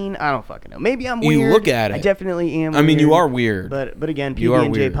screen? I don't fucking know. Maybe I'm You weird. look at I it. definitely am. I mean, you weird. are weird. But again, You are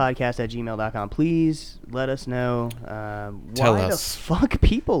weird. pbnjpodcast@gmail.com. Please let us know Tell why us. the fuck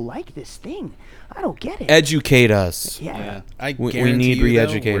people like this thing. I don't get it. Educate us. Yeah. I We guarantee need you, though, We're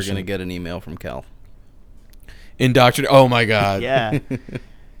re-education. gonna get an email from Cal. Indoctrinate. Oh my God. Yeah.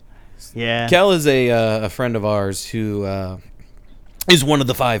 Yeah. Kel is a friend of ours who is one of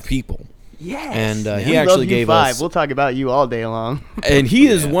the 5 people. Yes. And, he We actually love you gave 5. us- We'll talk about you all day long. And he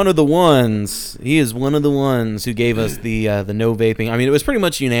is one of the ones. He is one of the ones who gave us the no vaping. I mean, it was pretty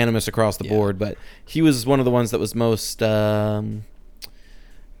much unanimous across the board, but he was one of the ones that was most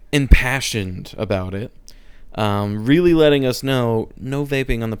impassioned about it. Really letting us know no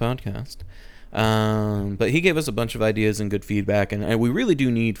vaping on the podcast. But he gave us a bunch of ideas and good feedback, and we really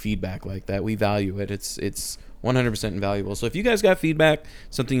do need feedback like that. We value it. It's 100% invaluable. So if you guys got feedback,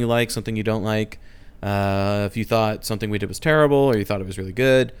 something you like, something you don't like, if you thought something we did was terrible or you thought it was really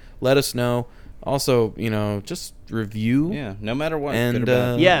good, let us know. Also, just review. Yeah, no matter what. And, good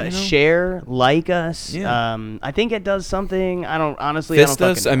or bad. Yeah, you know? share, like us. Yeah. I think it does something. I don't honestly. Fist I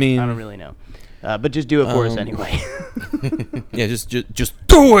don't us? fucking I know. mean- I don't really know. But just do it for us anyway. Yeah, just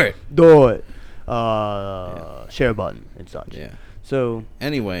do it. Do it. Share button and such. Yeah. So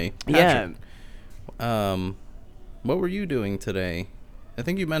Anyway, yeah. Patrick, what were you doing today? I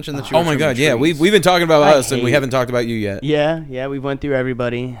think you mentioned that you. Oh were my trimming God, yeah, trees. we've been talking about I us and we hate- haven't talked about you yet. Yeah, we went through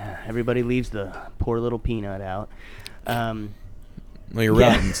everybody. Everybody leaves the poor little peanut out. Well, you're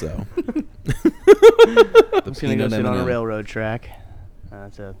Yeah. rotten, so. I'm just gonna go peanut sit on a M&M. railroad track.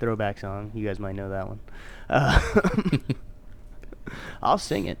 It's a throwback song. You guys might know that one. I'll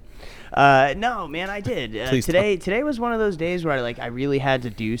sing it. No, man, I did. Please Today was one of those days where I really had to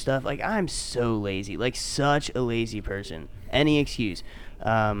do stuff. Like, I'm so lazy, like such a lazy person. Any excuse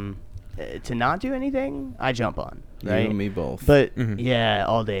to not do anything, I jump on. Right? You and me both. But Mhm. yeah,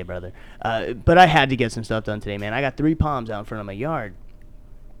 all day, brother. But I had to get some stuff done today, man. I got 3 palms out in front of my yard,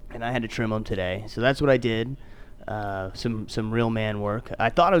 and I had to trim them today. So that's what I did. Some real man work. I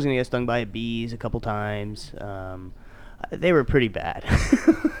thought I was gonna get stung by bees a couple times. They were pretty bad.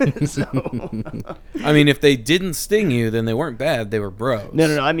 So I mean, if they didn't sting you, then they weren't bad. They were bros.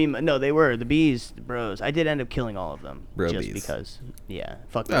 no. I mean, no, they were the bees, the bros. I did end up killing all of them Bro just bees. because. Yeah,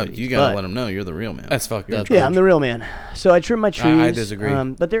 fuck. Oh, the bees. you gotta But- let them know you're the real man. That's fucking That's- true. Yeah, I'm the real man. So I trimmed my trees. I disagree.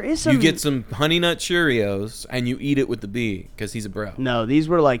 But there is some. You get some Honey Nut Cheerios and you eat it with the bee because he's a bro. No, these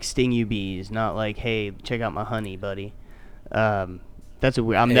were like sting you bees, not like, hey, check out my honey, buddy. That's a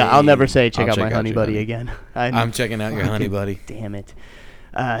weird. I'll never say check I'll out my check out honey, your buddy honey. again. I'm checking out your honey, buddy. Damn it.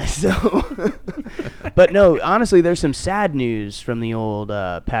 But no, honestly, there's some sad news from the old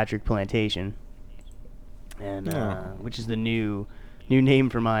Patrick Plantation, and which is the new name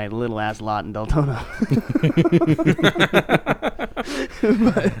for my little ass lot in Deltona.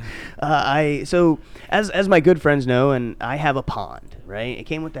 But, so as my good friends know, and I have a pond, right? It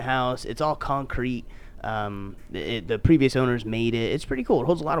came with the house. It's all concrete. The previous owners made it. It's pretty cool. It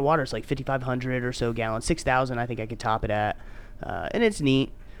holds a lot of water. It's like 5,500 or so gallons, 6,000 I think I could top it at, and it's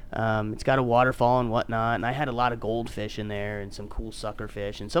neat. It's got a waterfall and whatnot, and I had a lot of goldfish in there and some cool sucker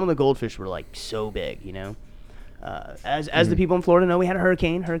fish, and some of the goldfish were like so big, you know. As the people in Florida know, we had a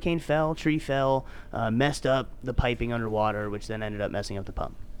hurricane. Hurricane fell, tree fell, messed up the piping underwater, which then ended up messing up the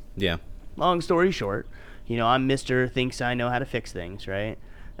pump. Yeah. Long story short, I'm Mr. Thinks I know how to fix things, right?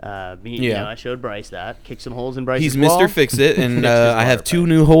 I showed Bryce that. Kicked some holes in Bryce's He's wall. Mr. Fix It, and Fixed his I have water 2 pipe.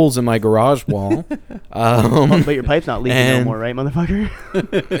 new holes in my garage wall. But your pipe's not leaking no and- more, right, motherfucker?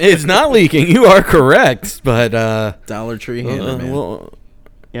 It's not leaking. You are correct, but Dollar Tree Hander Man. well,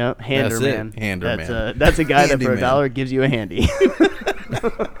 Yeah, hander That's it. man. Hander that's man. That's a guy that for Handyman. $1 gives you a handy.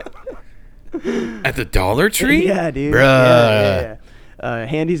 at the Dollar Tree, Yeah, dude. Bruh. Yeah.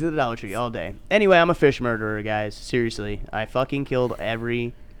 Handies at the Dollar Tree all day. Anyway, I'm a fish murderer, guys. Seriously, I fucking killed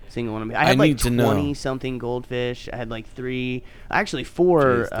every single one of them. I had need like to know. 20 something goldfish. I had like 4,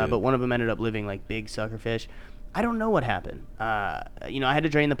 Jeez, dude. but one of them ended up living like big sucker fish. I don't know what happened. I had to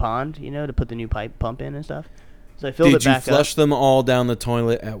drain the pond, to put the new pump in and stuff. So I filled Did it you back flush up. them all down the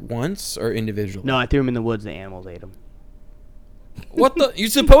toilet at once or individually? No, I threw them in the woods. The animals ate them. What the? You're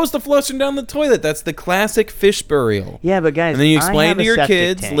supposed to flush them down the toilet. That's the classic fish burial. Yeah, but guys, And then you I explain have to a your septic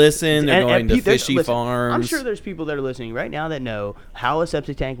kids, tank. listen, they're going to there's- fishy farms. I'm sure there's people that are listening right now that know how a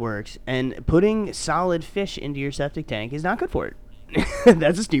septic tank works, and putting solid fish into your septic tank is not good for it.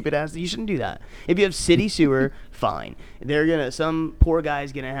 That's a stupid ass. You shouldn't do that. If you have city sewer, fine. Some poor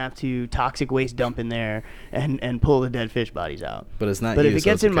guy's gonna have to toxic waste dump in there and pull the dead fish bodies out. But it's not But you, if it so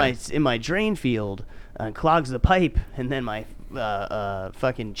gets it's in okay. my drain field, clogs the pipe, and then my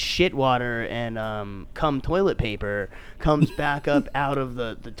fucking shit water and cum toilet paper comes back up out of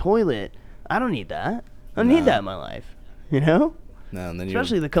the toilet. I don't need that. I don't need that in my life. You know? No, and then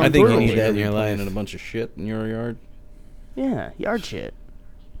Especially the I cum think you toilet need paper. that in your life. And a bunch of shit in your yard. Yeah, yard shit.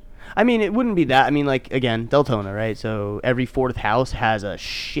 I mean, it wouldn't be that. I mean, like, again, Deltona, right? So every fourth house has a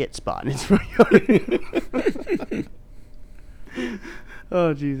shit spot in its front yard.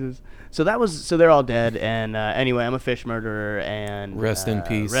 Oh, Jesus. So they're all dead. And anyway, I'm a fish murderer. And Rest in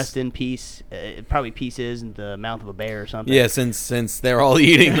peace. Rest in peace. Probably pieces in the mouth of a bear or something. Yeah, since they're all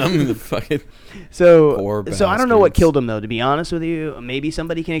eating them, the fucking So poor I don't know what bastards. killed them, though, to be honest with you. Maybe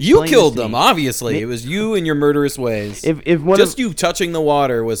somebody can explain You killed this to them, me. obviously. It was you and your murderous ways. If one Just of, you touching the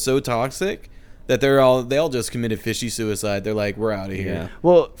water was so toxic that they all just committed fishy suicide. They're like, we're out of here. Yeah.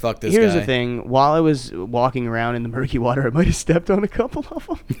 Well, Fuck this here's guy. the thing. While I was walking around in the murky water, I might have stepped on a couple of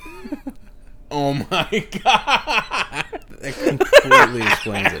them. Oh my god! That completely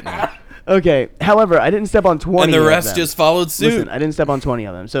explains it now. Okay. However, I didn't step on 20 And the of rest them. just followed suit. Listen, I didn't step on 20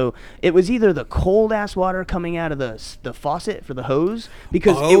 of them. So it was either the cold-ass water coming out of the faucet for the hose,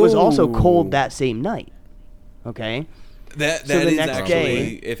 because it was also Oh. cold that same night. Okay? That So the is next actually,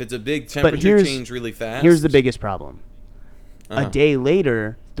 day- if it's a big But temperature change really fast. Here's the biggest problem. Uh-huh. A day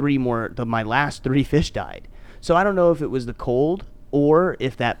later, my last 3 fish died. So I don't know if it was the cold or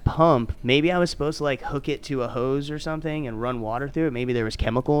if that pump, maybe I was supposed to like hook it to a hose or something and run water through it. Maybe there was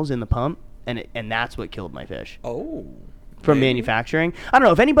chemicals in the pump, and that's what killed my fish Oh. from maybe. manufacturing. I don't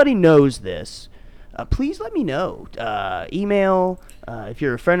know if anybody knows this. Please let me know. Email, if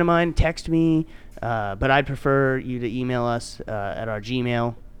you're a friend of mine, text me. But I'd prefer you to email us at our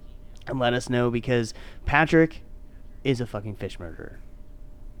Gmail and let us know, because Patrick is a fucking fish murderer.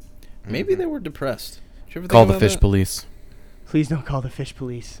 Maybe they were depressed. Did you ever Call think the about fish that? police. Please don't call the fish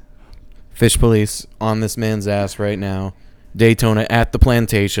police. Fish police on this man's ass right now. Daytona at the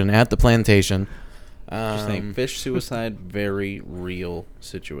plantation. Just saying, fish suicide, very real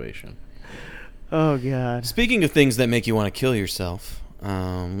situation. Oh, God. Speaking of things that make you want to kill yourself,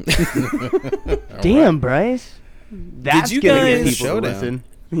 Damn, Bryce. That's you gonna get guys- people to Showdown. listen.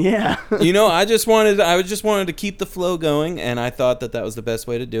 Yeah. you know, I just wanted to keep the flow going, and I thought that was the best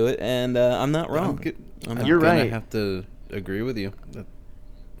way to do it, and I'm not wrong. I'm You're gonna right. have to agree with you.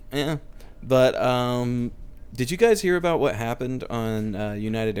 Yeah, but did you guys hear about what happened on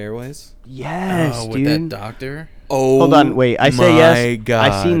United Airways? Yes, Oh, with dude. that doctor? Oh, Hold on, wait. I say my yes.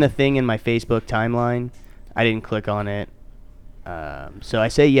 God. I seen the thing in my Facebook timeline. I didn't click on it. So I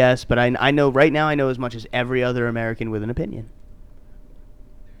say yes, but I know right now I know as much as every other American with an opinion.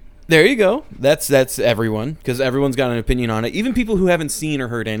 There you go. That's everyone, because everyone's got an opinion on it. Even people who haven't seen or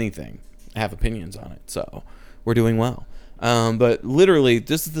heard anything have opinions on it. So we're doing well. But literally,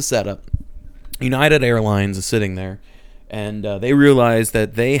 this is the setup. United Airlines is sitting there, and they realize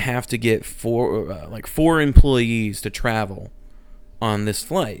that they have to get four employees to travel on this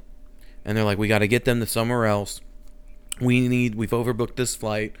flight, and they're like, we got to get them to somewhere else. We've overbooked this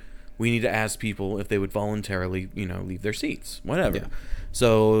flight. We need to ask people if they would voluntarily, leave their seats, whatever. Yeah.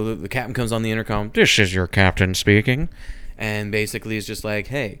 So the captain comes on the intercom. This is your captain speaking, and basically is just like,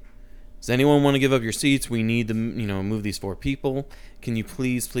 hey, does anyone want to give up your seats? We need to, move these 4 people. Can you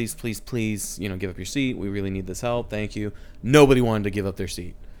please, give up your seat? We really need this help. Thank you. Nobody wanted to give up their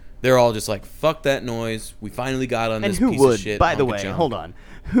seat. They're all just like, fuck that noise. We finally got on And this who piece would? of shit. By the hunk of way, junk. hold on.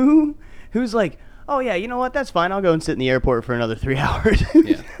 Who's like, oh yeah, you know what? That's fine. I'll go and sit in the airport for another 3 hours.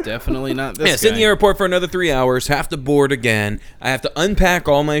 Yeah, definitely not this Sit in guy. the airport for another 3 hours, have to board again. I have to unpack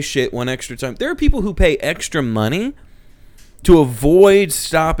all my shit one extra time. There are people who pay extra money to avoid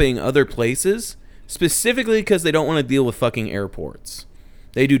stopping other places, specifically because they don't want to deal with fucking airports.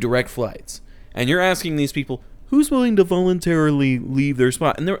 They do direct flights. And you're asking these people, who's willing to voluntarily leave their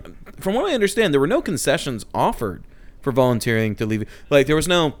spot? And from what I understand, there were no concessions offered for volunteering to leave. Like, there was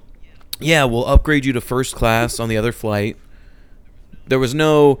no, yeah, we'll upgrade you to first class on the other flight. There was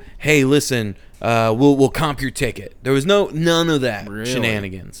no, hey, listen, we'll comp your ticket. There was none of that Really?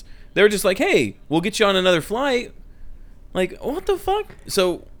 shenanigans. They were just like, hey, we'll get you on another flight. Like, what the fuck?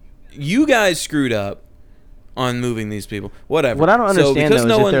 So, you guys screwed up on moving these people. Whatever. What I don't understand because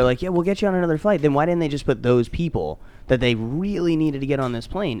though is if they're like, yeah, we'll get you on another flight, then why didn't they just put those people that they really needed to get on this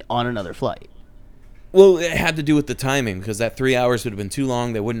plane on another flight? Well, it had to do with the timing, because that 3 hours would have been too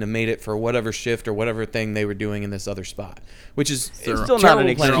long. They wouldn't have made it for whatever shift or whatever thing they were doing in this other spot, which is It's still not an terrible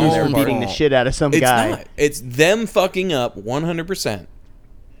excuse planning on their for part. beating the shit out of some It's guy. not. It's them fucking up 100%.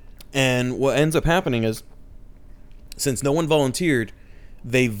 And what ends up happening is, since no one volunteered,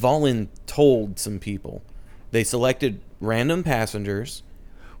 they voluntold some people. They selected random passengers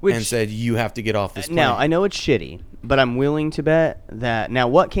Which- and said, you have to get off this plane. Now, I know it's shitty, but I'm willing to bet that... Now,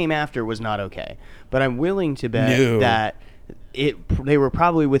 what came after was not okay. But I'm willing to bet No. that they were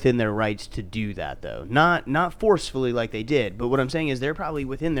probably within their rights to do that, though. Not forcefully like they did, but what I'm saying is they're probably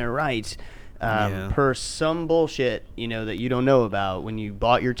within their rights per some bullshit, that you don't know about when you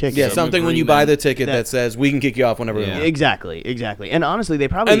bought your ticket. Yeah, something when you buy the ticket that says, we can kick you off whenever we want. Exactly. And honestly, they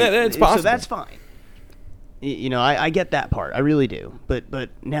probably... And that's possible. So that's fine. I get that part. I really do. But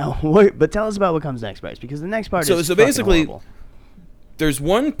now, but tell us about what comes next, Bryce, because the next part is So fucking basically, horrible. there's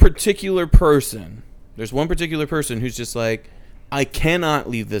one particular person who's just like, I cannot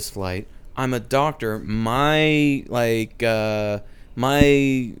leave this flight. I'm a doctor. My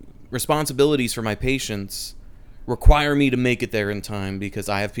responsibilities for my patients require me to make it there in time because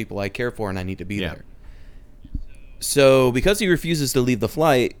I have people I care for and I need to be there. So because he refuses to leave the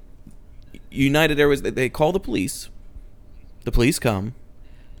flight, United Airways, they call the police. The police come,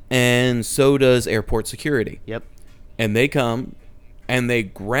 and so does airport security. Yep. And they come, and they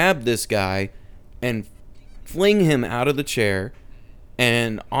grab this guy and fling him out of the chair.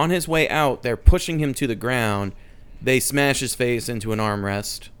 And on his way out, they're pushing him to the ground. They smash his face into an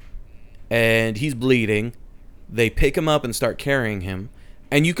armrest, and he's bleeding. They pick him up and start carrying him.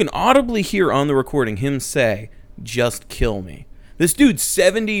 And you can audibly hear on the recording him say, "Just kill me." This dude's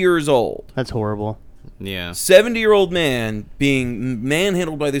 70 years old. That's horrible. Yeah. 70-year-old man being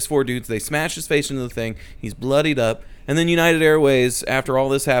manhandled by these four dudes. They smash his face into the thing. He's bloodied up. And then United Airways, after all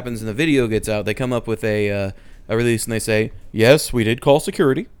this happens and the video gets out, they come up with a release and they say, yes, we did call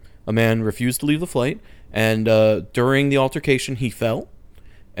security. A man refused to leave the flight. And during the altercation, he fell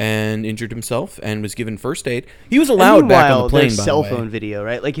and injured himself and was given first aid. He was allowed back on the plane, there's by cell the way. phone video,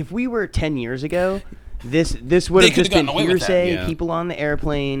 right? Like, if we were 10 years ago... This would have just been hearsay, people on the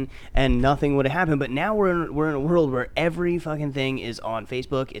airplane, and nothing would have happened. But now we're in a world where every fucking thing is on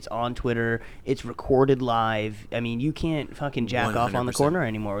Facebook, it's on Twitter, it's recorded live. I mean, you can't fucking jack off on the 100%. corner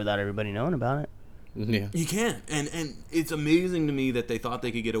anymore without everybody knowing about it. Yeah. You can't. And it's amazing to me that they thought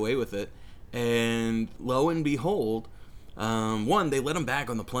they could get away with it. And lo and behold, one, they let him back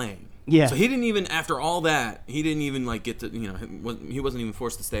on the plane. Yeah. So he didn't even, after all that, he didn't even like get to, he wasn't even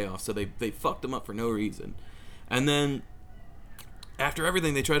forced to stay off. So they fucked him up for no reason. And then after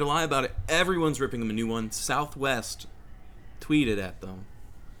everything, they tried to lie about it. Everyone's ripping him a new one. Southwest tweeted at them.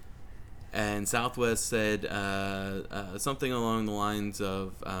 And Southwest said something along the lines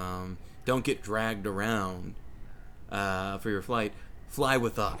of, don't get dragged around for your flight. Fly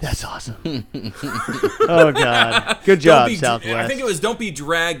with us. That's awesome. Oh, God. Good job, Southwest. I think it was don't be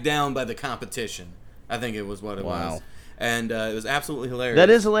dragged down by the competition. I think it was what it was. And it was absolutely hilarious. That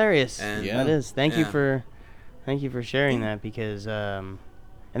is hilarious. And That is. Thank you for sharing that because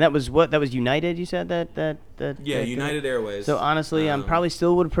and that was United, you said that United Airways. So honestly, I'm probably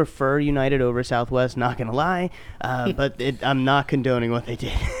still would prefer United over Southwest, not gonna lie. But I'm not condoning what they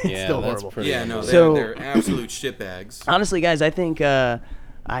did. It's still that's horrible. pretty no, So- they're absolute shitbags. Honestly, guys, I think I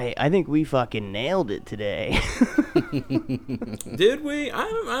think we fucking nailed it today. Did we?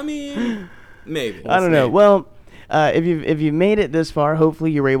 I mean, maybe. I don't know. Well, if you made it this far,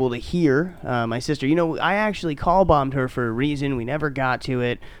 hopefully you're able to hear my sister. I actually call bombed her for a reason. We never got to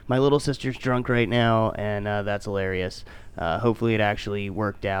it. My little sister's drunk right now, and that's hilarious. Hopefully it actually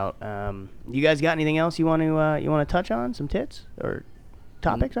worked out. You guys got anything else you want to touch on? Some tits or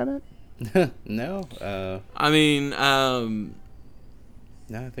topics? I meant. No. I mean,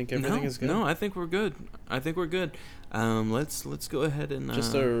 No, I think everything is good. No, I think we're good. Let's go ahead and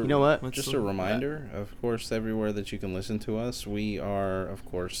Just You know what? Just a reminder, of course, everywhere that you can listen to us, we are, of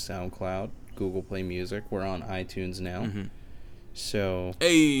course, SoundCloud, Google Play Music. We're on iTunes now. Mm-hmm. So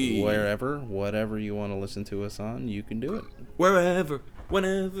Hey. whatever you want to listen to us on, you can do it. wherever,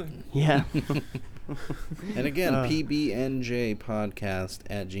 whenever. Yeah. And again,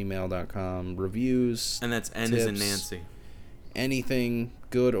 pbnjpodcast@gmail.com. Reviews, And that's N as in tips, Nancy. anything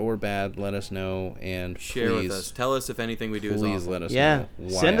good or bad, let us know, and Share please, with us. Tell us if anything we do is please awesome. let us Yeah. know.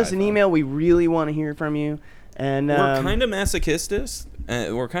 why Send us an iPhone. email. We really want to hear from you. And We're kind of masochists.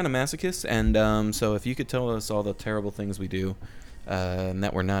 And so if you could tell us all the terrible things we do, and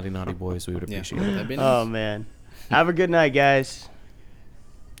that we're naughty boys, we would Yeah, appreciate it. that'd be nice. Oh man. Have a good night, guys.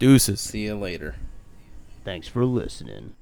 Deuces. See you later. Thanks for listening.